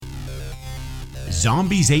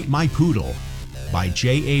Zombies Ate My Poodle by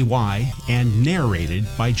J.A.Y. and narrated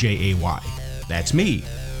by J.A.Y. That's me.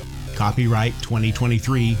 Copyright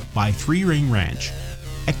 2023 by Three Ring Ranch.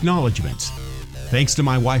 Acknowledgements. Thanks to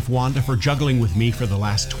my wife Wanda for juggling with me for the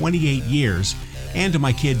last 28 years, and to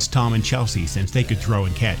my kids Tom and Chelsea since they could throw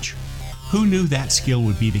and catch. Who knew that skill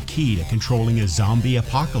would be the key to controlling a zombie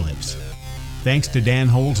apocalypse? Thanks to Dan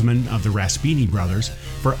Holzman of the Raspini Brothers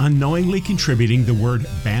for unknowingly contributing the word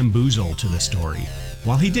bamboozle to the story.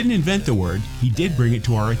 While he didn't invent the word, he did bring it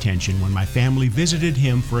to our attention when my family visited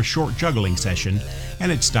him for a short juggling session,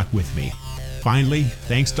 and it stuck with me. Finally,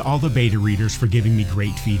 thanks to all the beta readers for giving me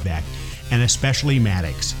great feedback, and especially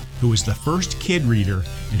Maddox, who was the first kid reader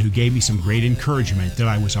and who gave me some great encouragement that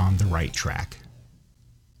I was on the right track.